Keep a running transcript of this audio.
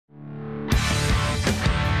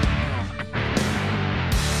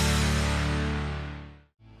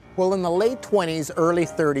Well, in the late 20s, early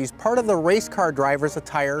 30s, part of the race car driver's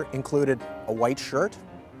attire included a white shirt,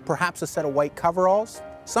 perhaps a set of white coveralls,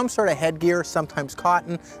 some sort of headgear, sometimes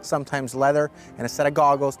cotton, sometimes leather, and a set of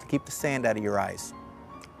goggles to keep the sand out of your eyes.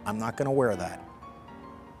 I'm not going to wear that.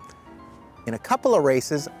 In a couple of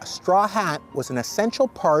races, a straw hat was an essential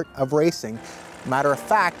part of racing. Matter of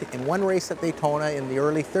fact, in one race at Daytona in the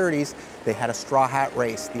early 30s, they had a straw hat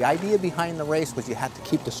race. The idea behind the race was you had to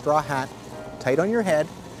keep the straw hat tight on your head,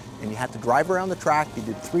 and you had to drive around the track. You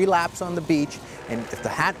did 3 laps on the beach, and if the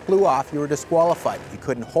hat blew off, you were disqualified. You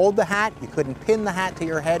couldn't hold the hat, you couldn't pin the hat to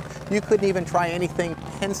your head, you couldn't even try anything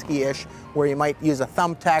Penske-ish where you might use a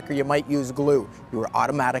thumbtack or you might use glue. You were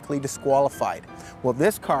automatically disqualified. Well,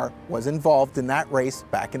 this car was involved in that race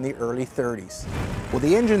back in the early 30s. Well,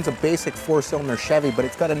 the engine's a basic 4-cylinder Chevy, but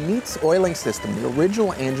it's got a neat oiling system. The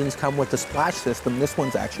original engines come with a splash system. This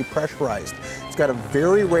one's actually pressurized. It's got a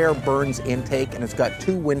very rare Burns intake, and it's got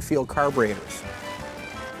 2 Winfield carburetors.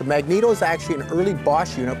 The magneto is actually an early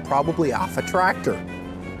Bosch unit, probably off a tractor.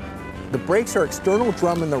 The brakes are external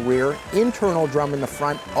drum in the rear, internal drum in the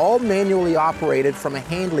front, all manually operated from a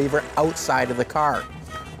hand lever outside of the car.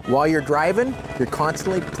 While you're driving, you're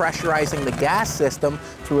constantly pressurizing the gas system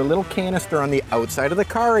through a little canister on the outside of the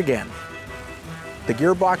car again. The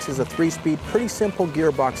gearbox is a 3-speed, pretty simple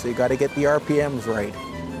gearbox, so you got to get the RPMs right.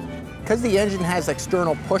 Because the engine has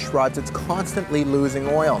external push rods, it's constantly losing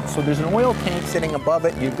oil. So there's an oil tank sitting above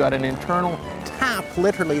it. You've got an internal tap,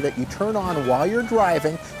 literally, that you turn on while you're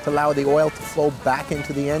driving to allow the oil to flow back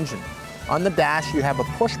into the engine. On the dash, you have a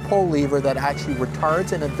push-pull lever that actually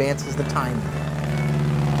retards and advances the timing.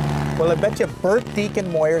 Well, I bet you Bert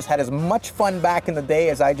Deacon Moyers had as much fun back in the day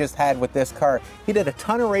as I just had with this car. He did a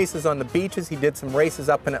ton of races on the beaches. He did some races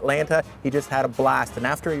up in Atlanta. He just had a blast. And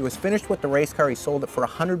after he was finished with the race car, he sold it for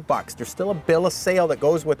 $100. There's still a bill of sale that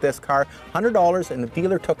goes with this car, $100, and the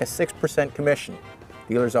dealer took a 6% commission.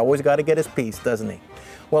 Dealer's always got to get his piece, doesn't he?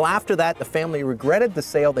 Well, after that, the family regretted the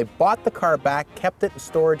sale. They bought the car back, kept it in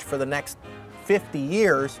storage for the next 50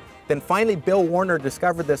 years. Then finally, Bill Warner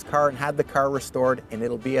discovered this car and had the car restored, and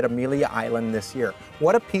it'll be at Amelia Island this year.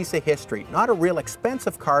 What a piece of history. Not a real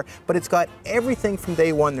expensive car, but it's got everything from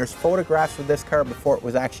day one. There's photographs of this car before it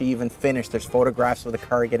was actually even finished. There's photographs of the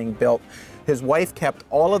car getting built. His wife kept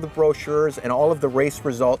all of the brochures and all of the race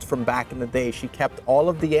results from back in the day. She kept all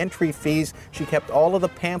of the entry fees. She kept all of the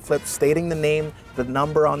pamphlets stating the name, the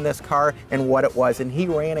number on this car, and what it was. And he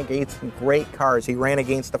ran against some great cars. He ran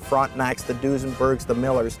against the Frontenacs, the Duesenbergs, the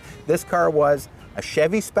Millers. This car was a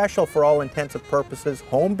Chevy special for all intents and purposes,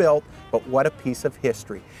 home built, but what a piece of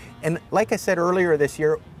history. And like I said earlier this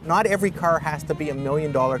year, not every car has to be $1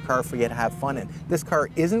 million car for you to have fun in. This car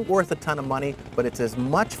isn't worth a ton of money, but it's as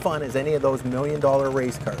much fun as any of those $1 million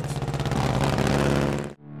race cars.